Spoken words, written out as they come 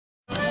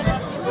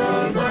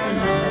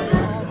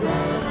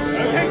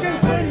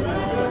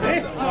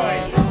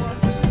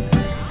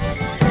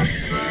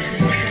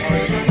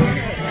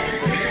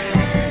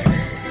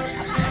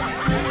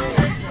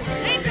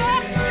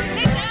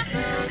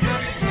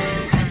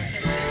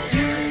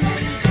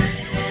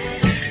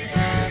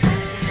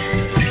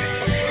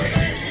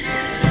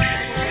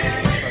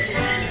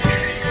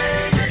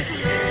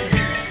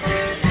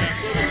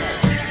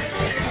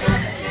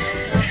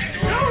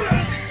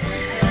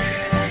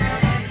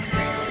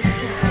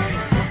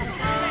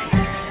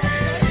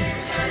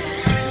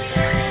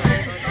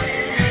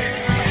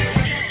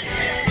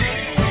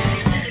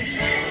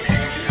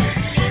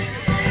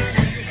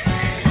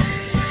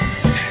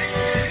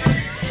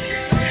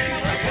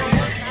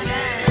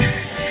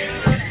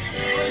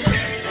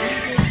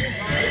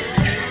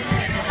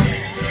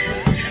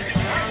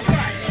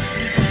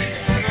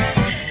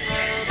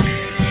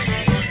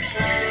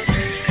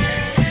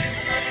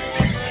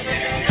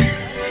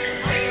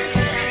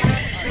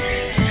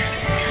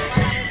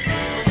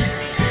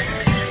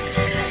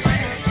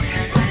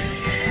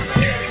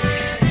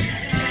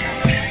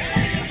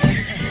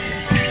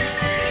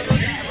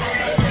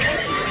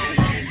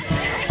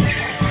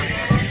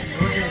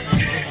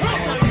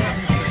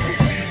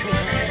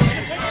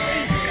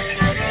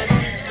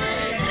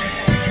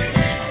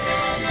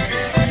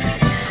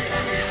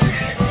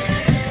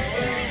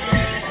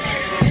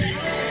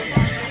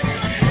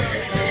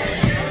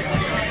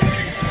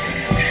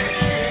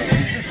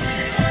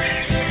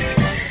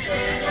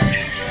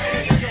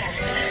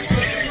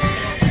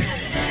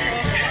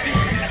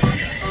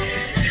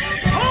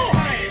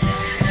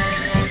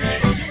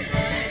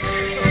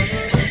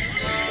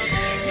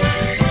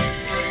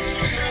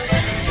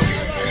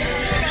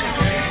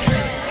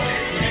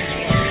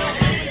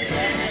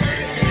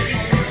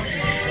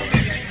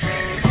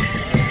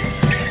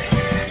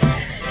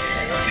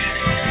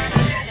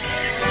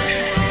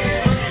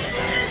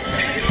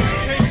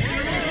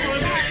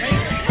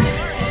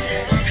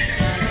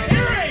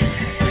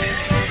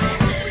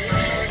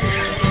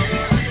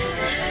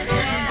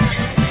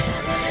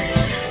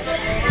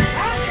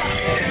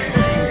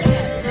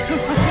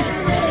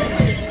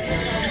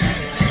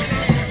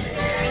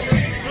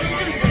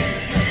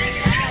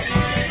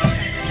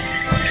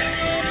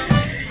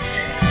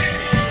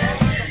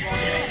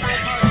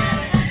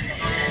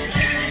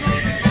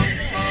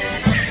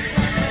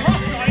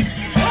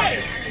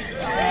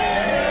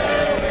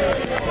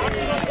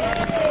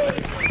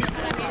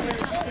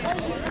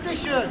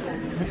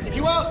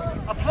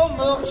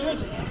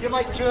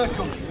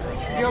circle.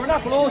 If you have an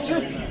apple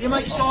orchard, you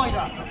make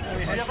cider.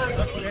 If you have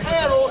a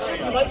pear orchard,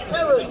 you make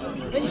perry.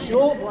 In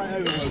short,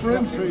 it's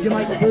fruit, you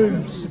make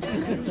booze.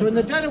 So in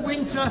the dead of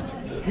winter,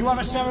 you have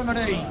a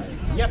ceremony.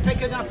 You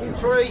pick an apple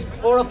tree,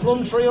 or a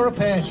plum tree, or a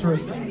pear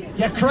tree.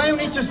 You crown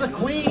it as the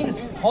queen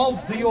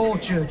of the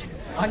orchard,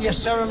 and your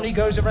ceremony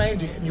goes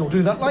around it. And you'll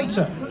do that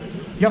later.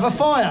 You have a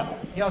fire,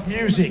 you have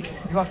music,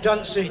 you have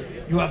dancing,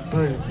 you have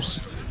booze.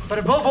 But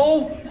above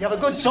all, you have a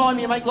good time,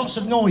 you make lots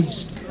of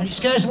noise, and it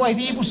scares away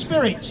the evil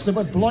spirits that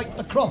would blight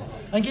the crop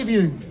and give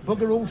you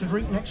bugger all to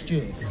drink next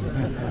year.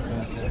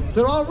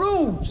 There are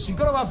rules. You've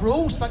got to have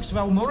rules, thanks to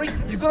Al Murray.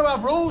 You've got to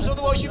have rules,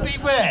 otherwise you'd be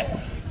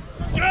where?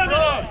 So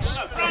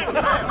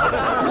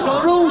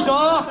the rules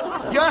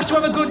are, you have to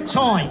have a good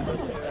time.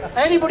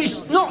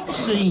 Anybody's not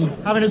seen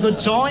having a good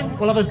time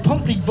will have a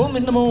pumpy bum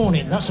in the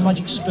morning. That's a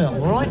magic spell,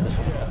 all right?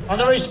 And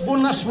there is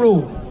one last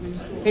rule.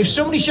 If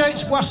somebody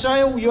shouts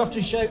wassail, you have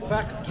to shout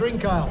back,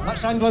 drink ale.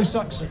 That's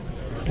Anglo-Saxon.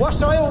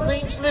 Wassail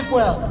means live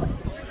well.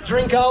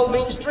 Drink ale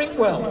means drink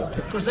well.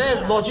 Because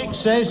their logic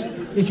says,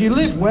 if you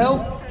live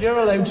well, you're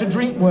allowed to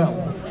drink well.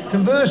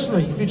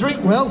 Conversely, if you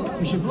drink well,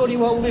 you should bloody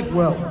well live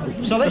well.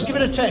 So let's give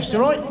it a test,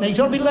 all right? Now, you've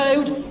got to be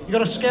loud, you've got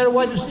to scare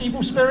away the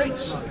evil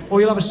spirits,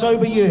 or you'll have a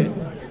sober year.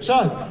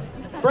 So,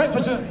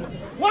 Bretforton.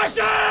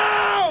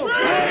 Wassail!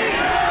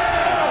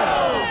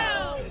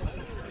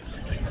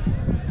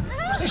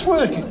 Is this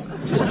working?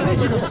 Is a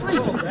pigeon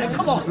asleep?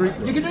 Come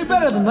on, you can do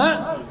better than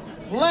that.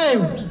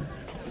 Loud.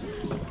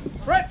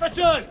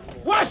 Bretforton!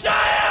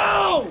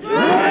 Wassail!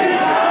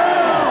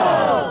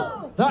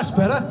 That's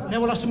better. Now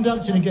we'll have some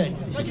dancing again.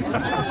 Thank you.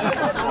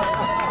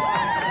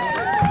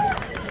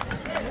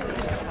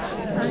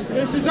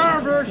 This is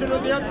our version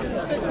of the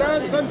up-to-stick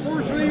dance.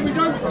 Unfortunately, we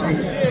don't see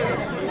it here.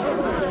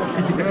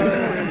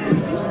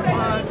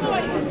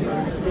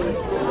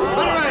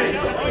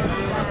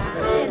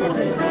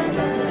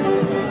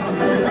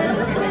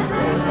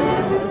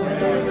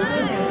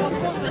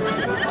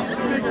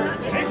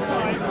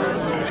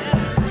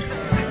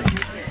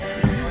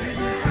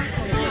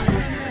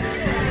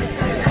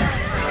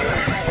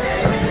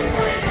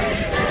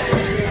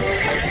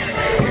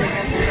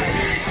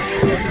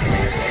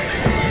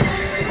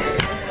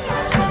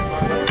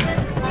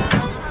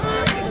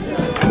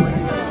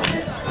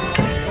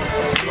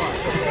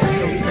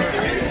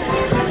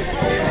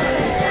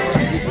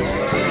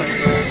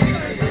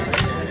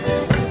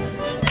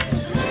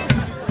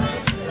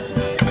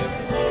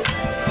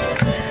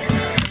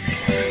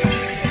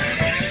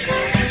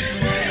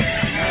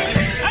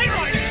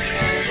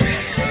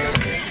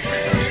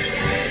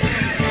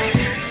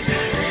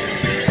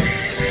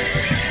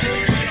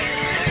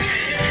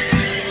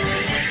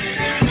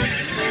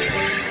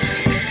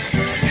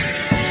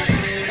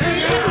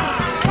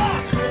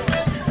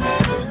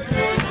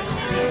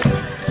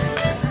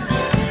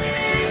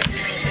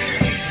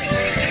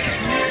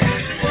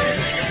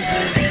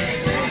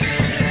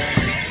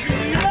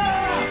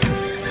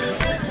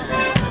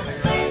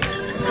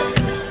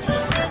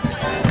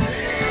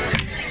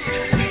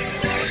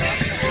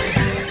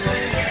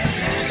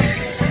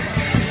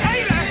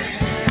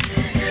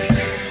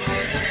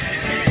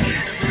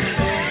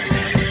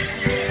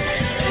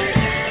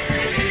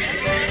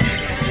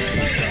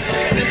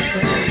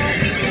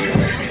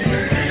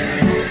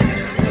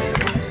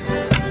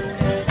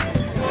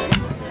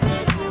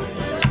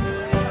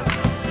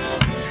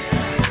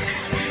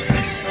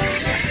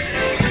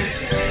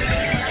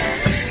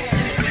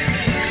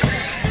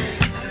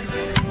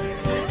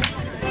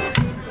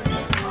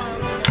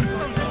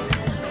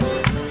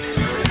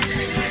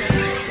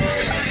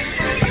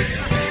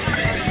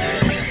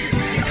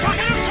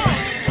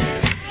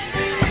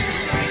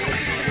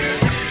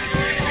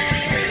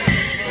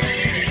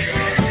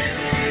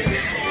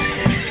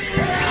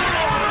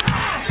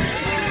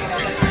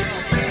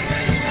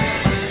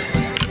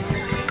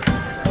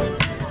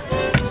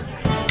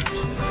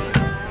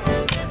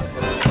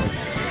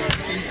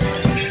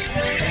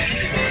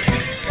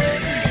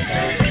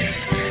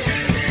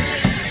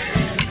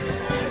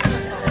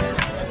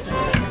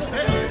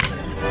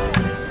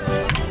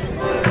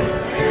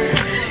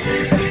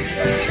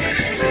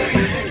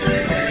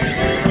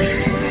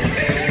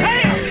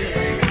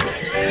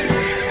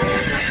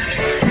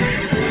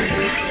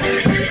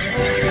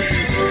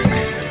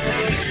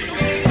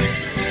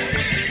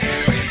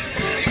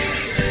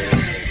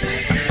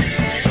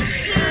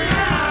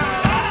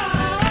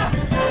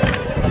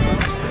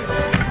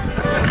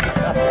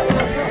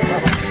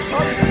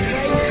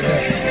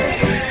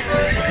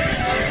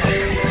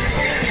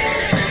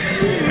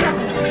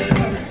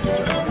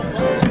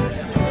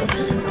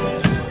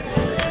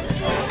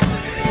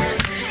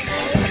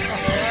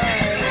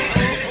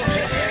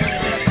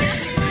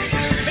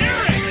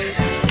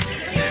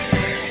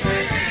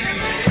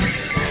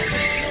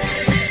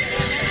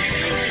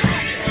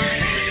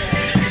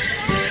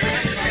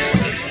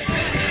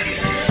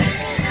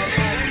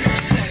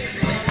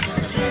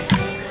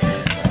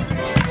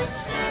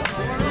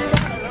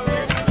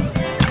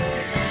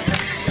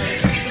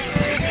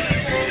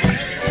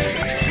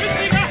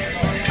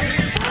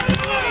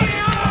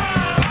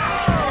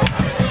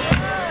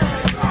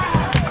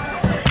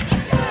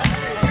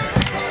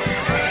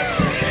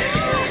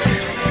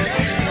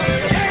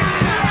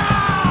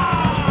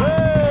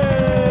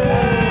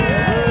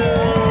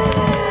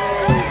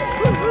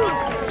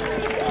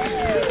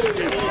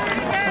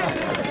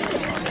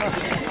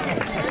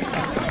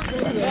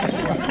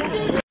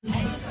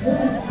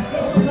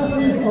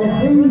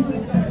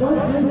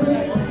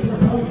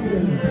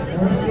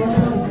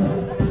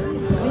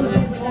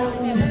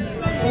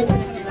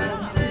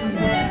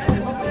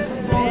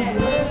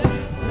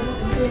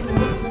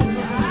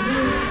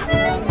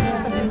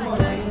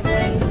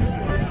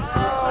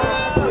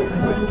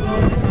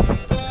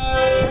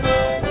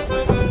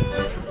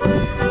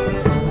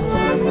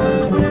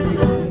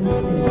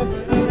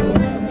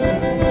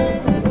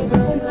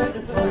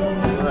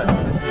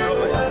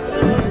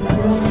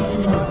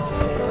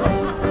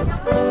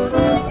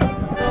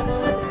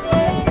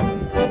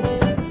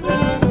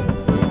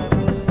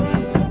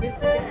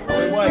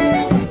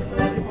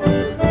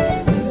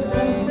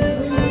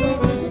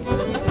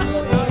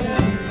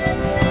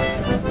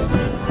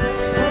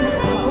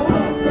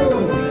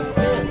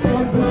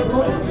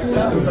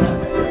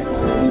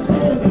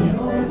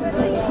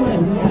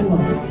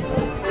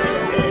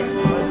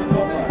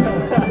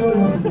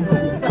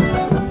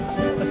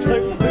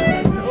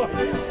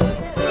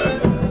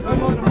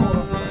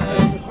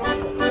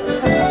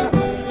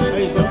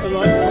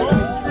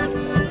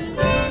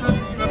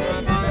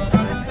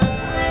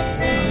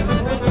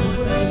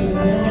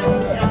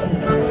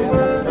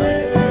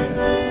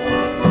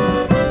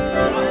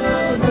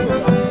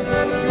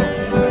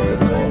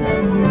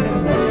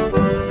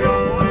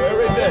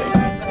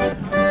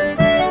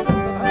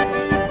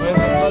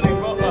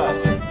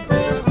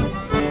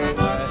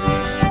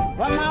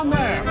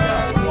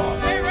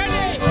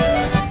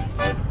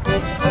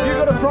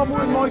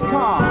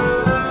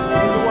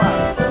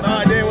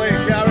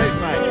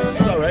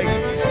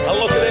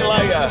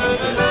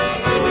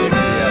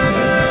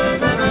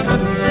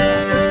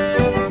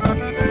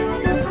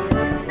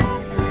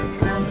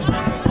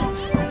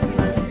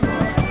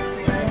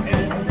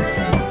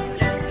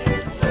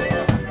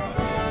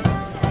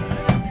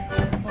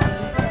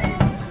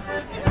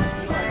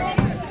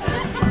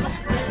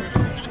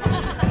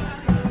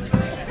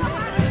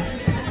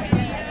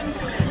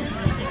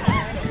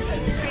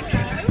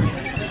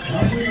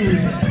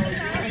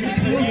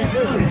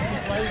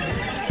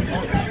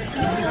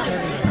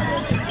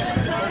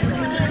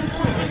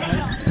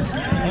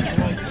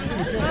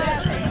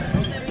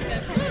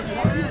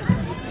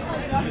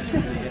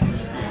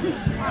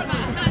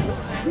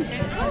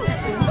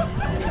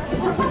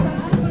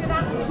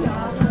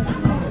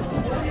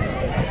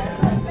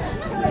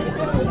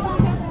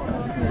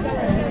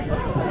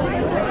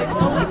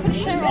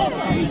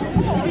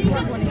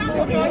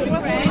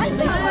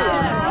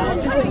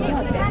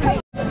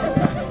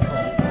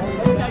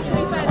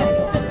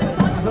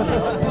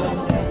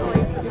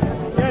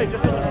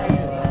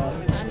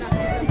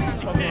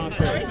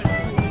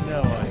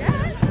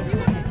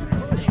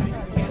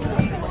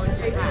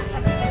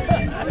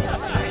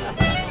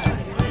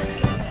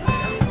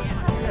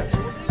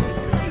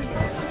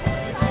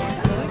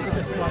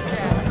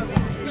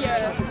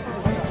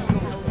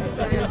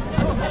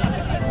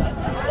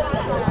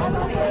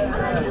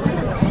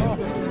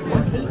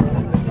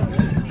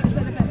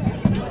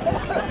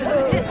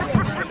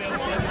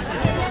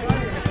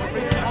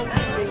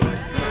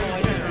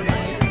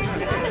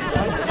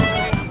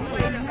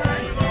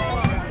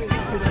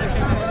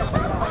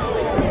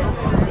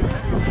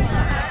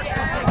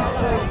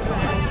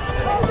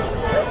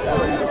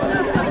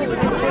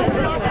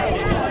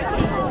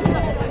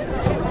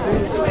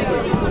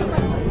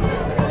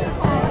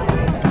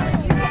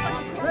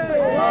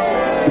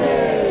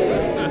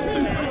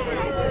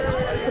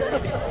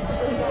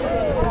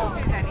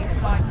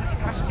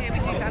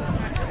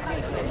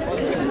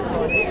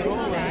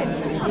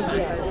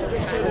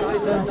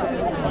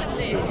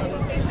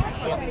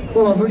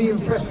 Well, I'm really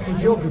impressed with your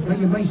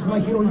geography. You managed to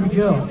make it 100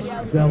 yards.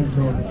 Well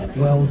done,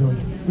 well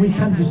done. We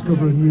can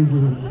discover a new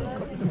route.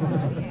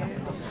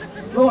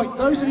 Right,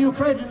 those of you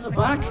crowded at the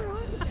back,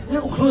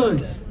 little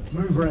clue,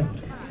 move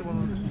around.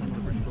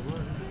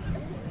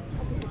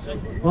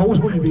 I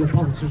always wanted to be a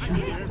politician.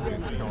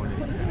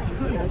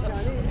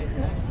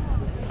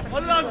 I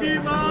love you,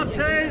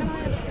 Martin!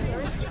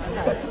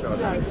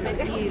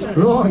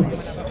 Right.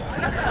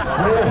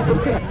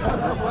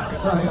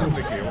 So,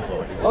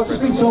 I've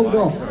just been told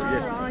off.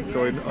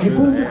 You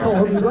form the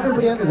column, you've got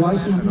everybody out of the way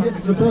so you can get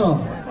to the bar.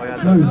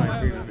 Move.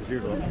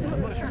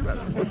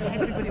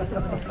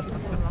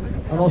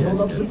 And I thought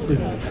that was a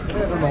privilege.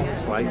 Never mind.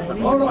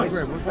 Alright,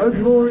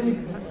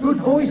 overmooring, good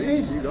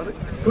voices,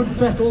 good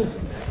fettle,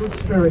 good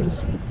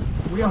spirits.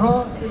 We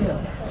are here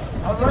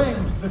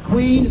around the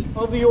Queen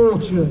of the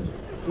Orchard.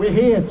 We're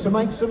here to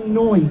make some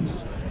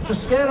noise, to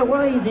scare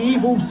away the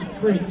evil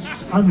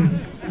spirits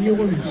and the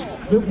ones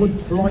that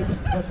would blight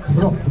the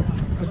crop.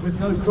 Because with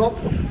no crop,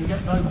 you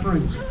get no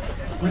fruit.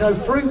 With no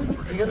fruit,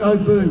 you get no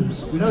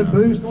booze. With no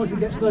booze, Nigel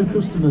gets no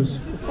customers.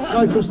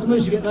 No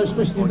customers, you get no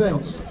special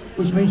events,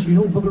 which means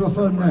you can all bugger off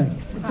home now.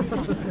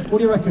 What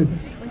do you reckon?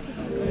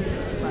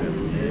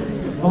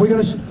 Are we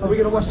going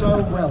to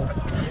wassail well?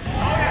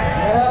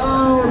 Yeah,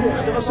 oh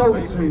yes, I sold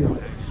it to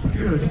you.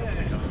 Good.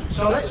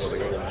 So let's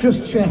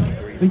just check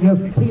that your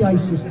PA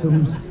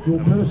systems, your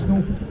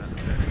personal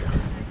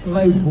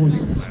loud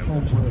voices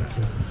are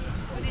working.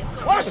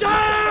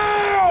 Wassail!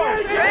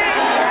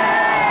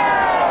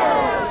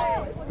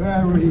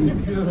 Very Very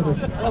good.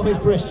 I'm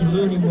impressed, you're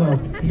learning well.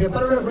 You get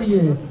better every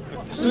year.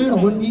 Soon I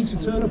wouldn't need to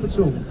turn up at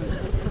all.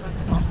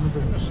 Apart from the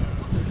boots.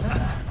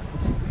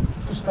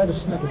 Just fed a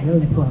snack at the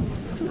only plan.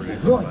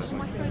 Right.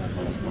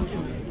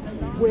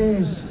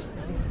 Where's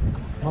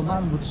my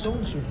man with the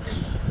song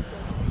sheets?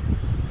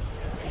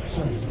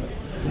 So, do you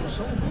want a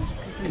song first?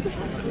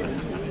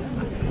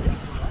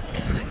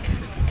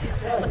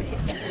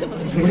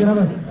 So we're going to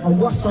have a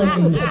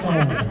wassailing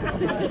song.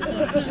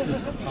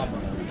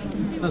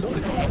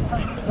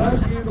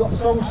 Guys, have you got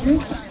song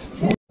sheets?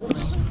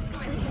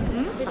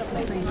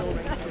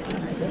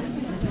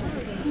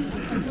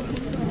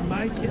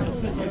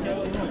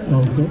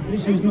 Okay,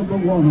 this is number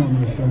 1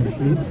 on the song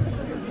sheet.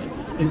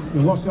 It's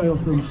the Wassail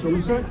from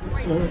Somerset.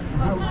 It's a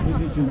house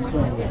visiting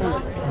song.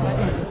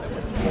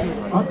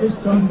 At this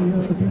time of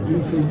year, people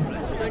usually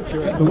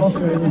the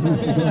Wassailers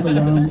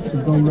used to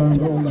go around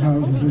all the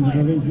houses in the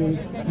villages.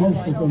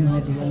 Most of them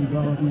had their own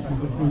gardens with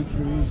the fruit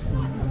trees,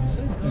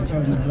 and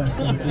kind of blessed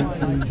their fruit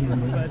trees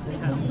and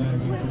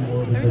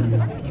water them.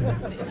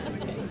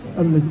 A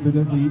little bit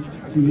of eat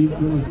to eat, a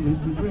little bit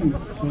to drink.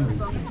 So,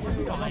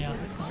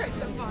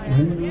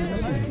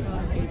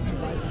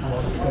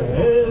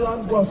 Wassail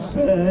and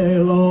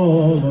wassail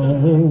all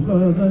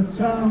over the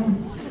town.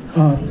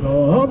 Our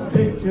cup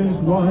it is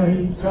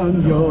white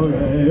and your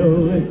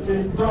ale it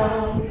is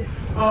brown.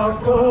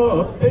 Our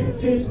cup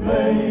it is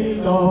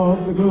made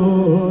of the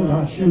good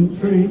ashen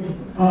tree,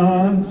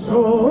 and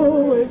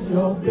so is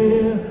your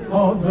beer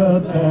of the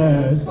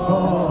best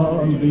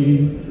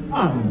barley.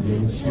 And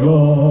it's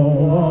your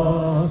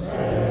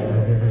wassail,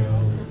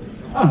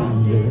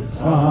 and it's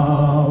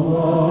our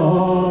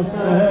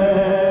wassail,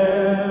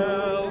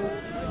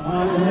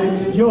 and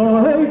it's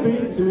joy be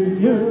to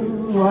you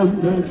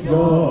and the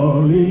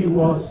jolly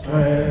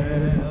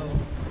wassail.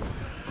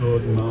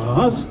 Good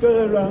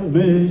master and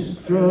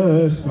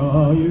mistress,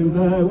 are you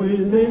there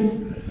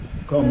within?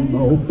 Come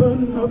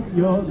open up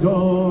your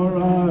door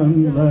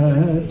and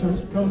let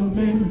us come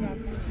in.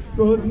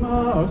 Good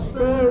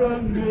master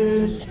and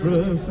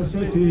mistress are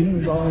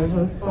sitting by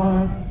the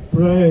fire.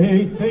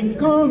 Pray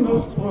think on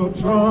us poor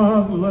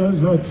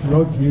travellers are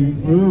trudging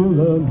through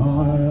the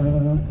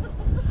mire.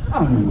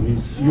 And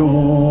it's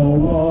your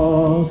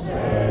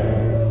wassail,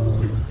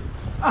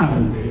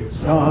 and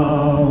it's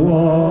our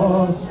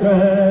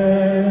wassail,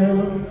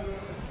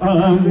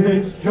 and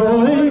its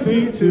joy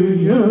be to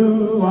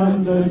you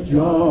and the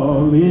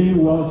jolly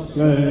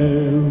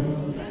wassail.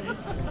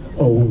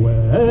 Oh,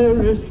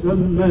 where is the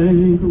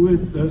maid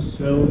with the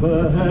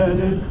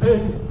silver-headed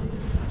pin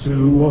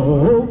to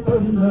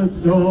open the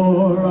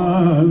door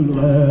and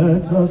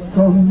let us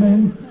come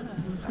in?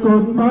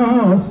 Good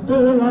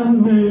master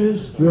and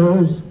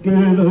mistress,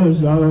 give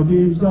us our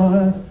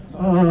desire,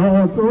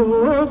 a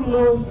good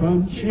loaf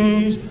and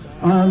cheese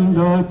and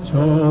a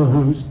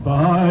toast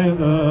by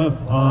the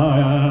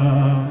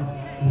fire.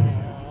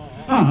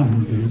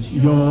 And it's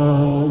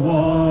your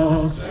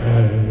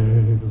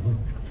wassail,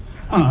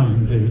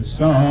 and it's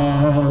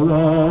our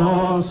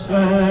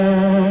wassail,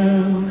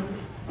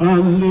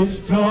 and it's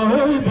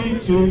joy be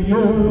to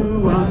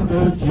you and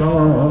the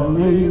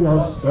jolly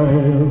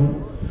wassail.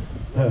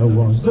 There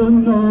was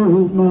an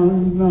old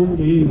man and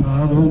he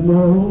had an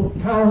old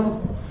cow,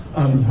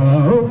 and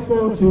how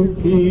for to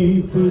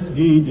keep it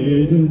he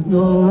didn't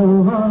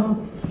know how.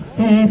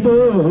 He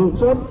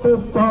built up a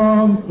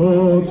barn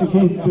for to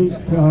keep his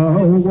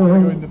cow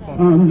warm,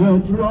 and a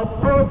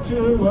drop or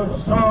two of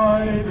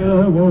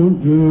cider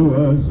won't do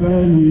us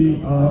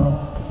any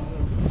harm.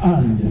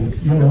 And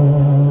it's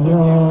your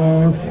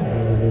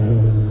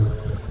wassail,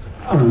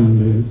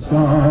 and it's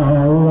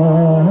our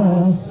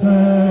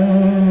wassail,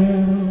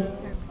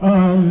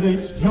 and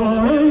it's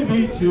joy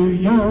be to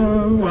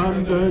you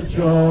and the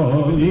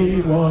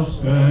jolly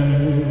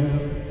wassail.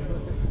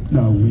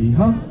 Now we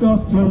have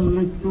got a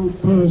little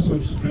purse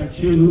of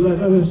stretching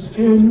leather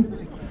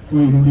skin.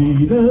 We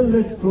need a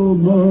little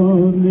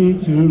money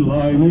to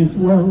line it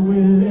well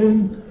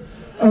within.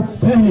 A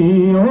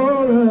penny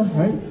or a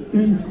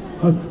halfpenny,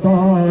 a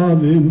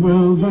farthing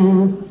will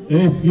do.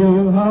 If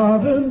you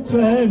haven't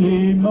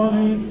any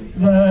money,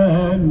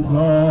 then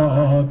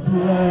God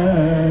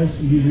bless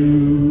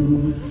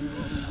you.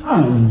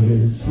 And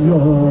it's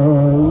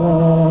your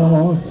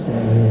wassail,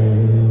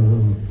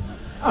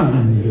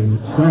 and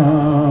it's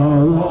our